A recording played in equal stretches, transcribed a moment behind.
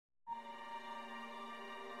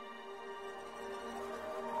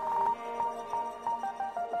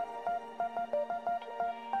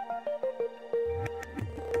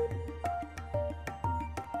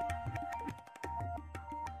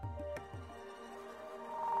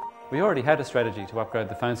We already had a strategy to upgrade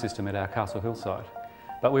the phone system at our Castle Hill site,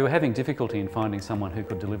 but we were having difficulty in finding someone who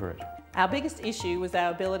could deliver it. Our biggest issue was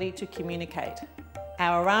our ability to communicate.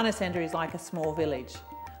 Our Arana Centre is like a small village.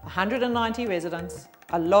 190 residents,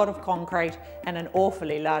 a lot of concrete and an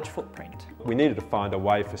awfully large footprint. We needed to find a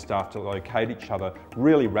way for staff to locate each other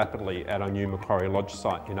really rapidly at our new Macquarie Lodge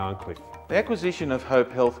site in Arncliffe. The acquisition of Hope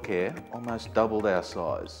Healthcare almost doubled our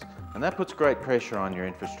size, and that puts great pressure on your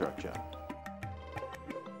infrastructure.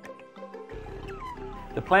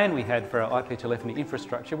 The plan we had for our IP telephony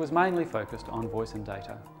infrastructure was mainly focused on voice and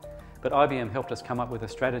data, but IBM helped us come up with a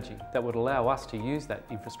strategy that would allow us to use that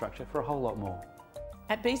infrastructure for a whole lot more.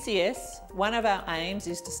 At BCS, one of our aims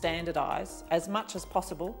is to standardise, as much as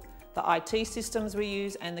possible, the IT systems we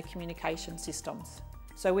use and the communication systems.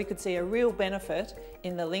 So we could see a real benefit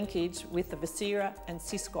in the linkage with the Vocera and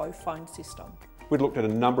Cisco phone system. We'd looked at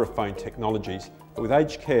a number of phone technologies, but with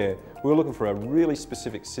aged care, we were looking for a really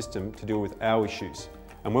specific system to deal with our issues.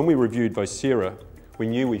 And when we reviewed Vocera, we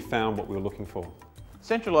knew we found what we were looking for.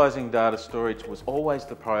 Centralising data storage was always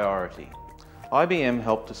the priority. IBM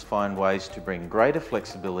helped us find ways to bring greater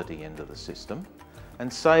flexibility into the system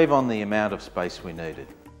and save on the amount of space we needed.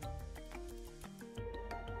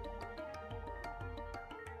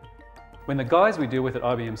 When the guys we deal with at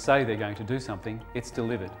IBM say they're going to do something, it's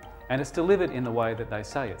delivered. And it's delivered in the way that they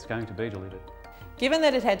say it's going to be delivered. Given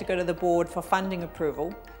that it had to go to the board for funding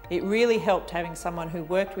approval, it really helped having someone who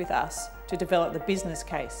worked with us to develop the business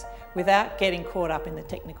case without getting caught up in the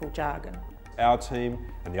technical jargon. Our team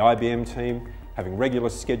and the IBM team having regular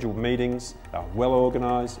scheduled meetings, they were well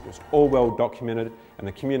organised, it was all well documented, and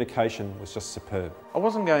the communication was just superb. I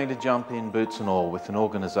wasn't going to jump in boots and all with an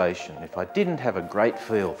organisation if I didn't have a great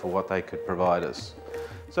feel for what they could provide us.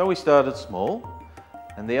 So we started small,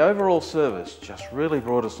 and the overall service just really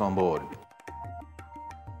brought us on board.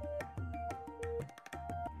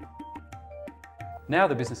 Now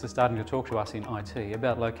the business is starting to talk to us in IT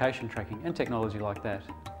about location tracking and technology like that.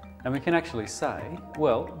 And we can actually say,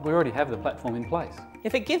 well, we already have the platform in place.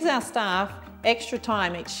 If it gives our staff extra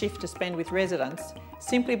time each shift to spend with residents,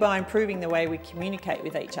 simply by improving the way we communicate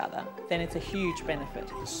with each other, then it's a huge benefit.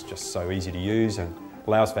 It's just so easy to use and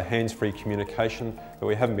allows for hands-free communication that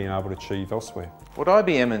we haven't been able to achieve elsewhere. What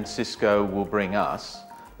IBM and Cisco will bring us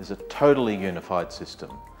is a totally unified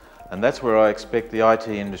system, and that's where I expect the IT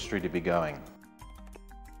industry to be going.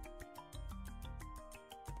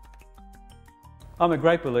 I'm a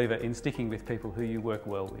great believer in sticking with people who you work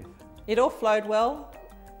well with. It all flowed well,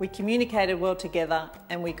 we communicated well together,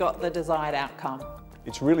 and we got the desired outcome.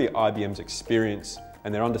 It's really IBM's experience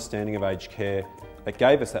and their understanding of aged care that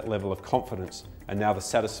gave us that level of confidence and now the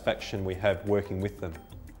satisfaction we have working with them.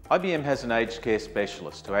 IBM has an aged care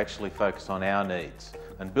specialist to actually focus on our needs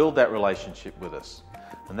and build that relationship with us,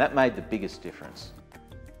 and that made the biggest difference.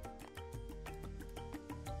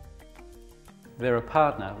 They're a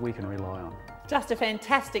partner we can rely on. Just a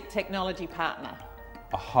fantastic technology partner.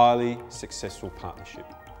 A highly successful partnership.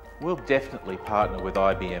 We'll definitely partner with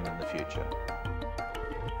IBM in the future.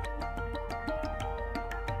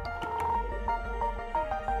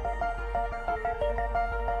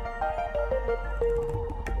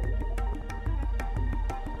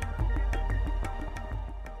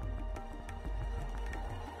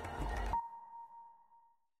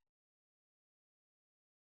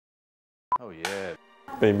 Oh yeah.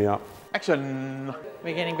 Beam me up. Action!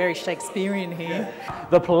 We're getting very Shakespearean here.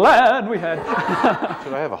 The plan we had.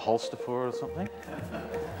 Should I have a holster for it or something?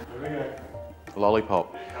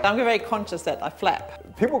 Lollipop. I'm very conscious that I flap.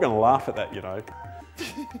 People are going to laugh at that, you know.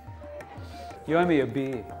 You owe me a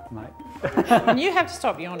beer, mate. And you have to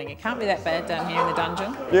stop yawning. It can't be that bad down here in the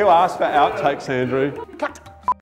dungeon. You asked for outtakes, Andrew. Cut!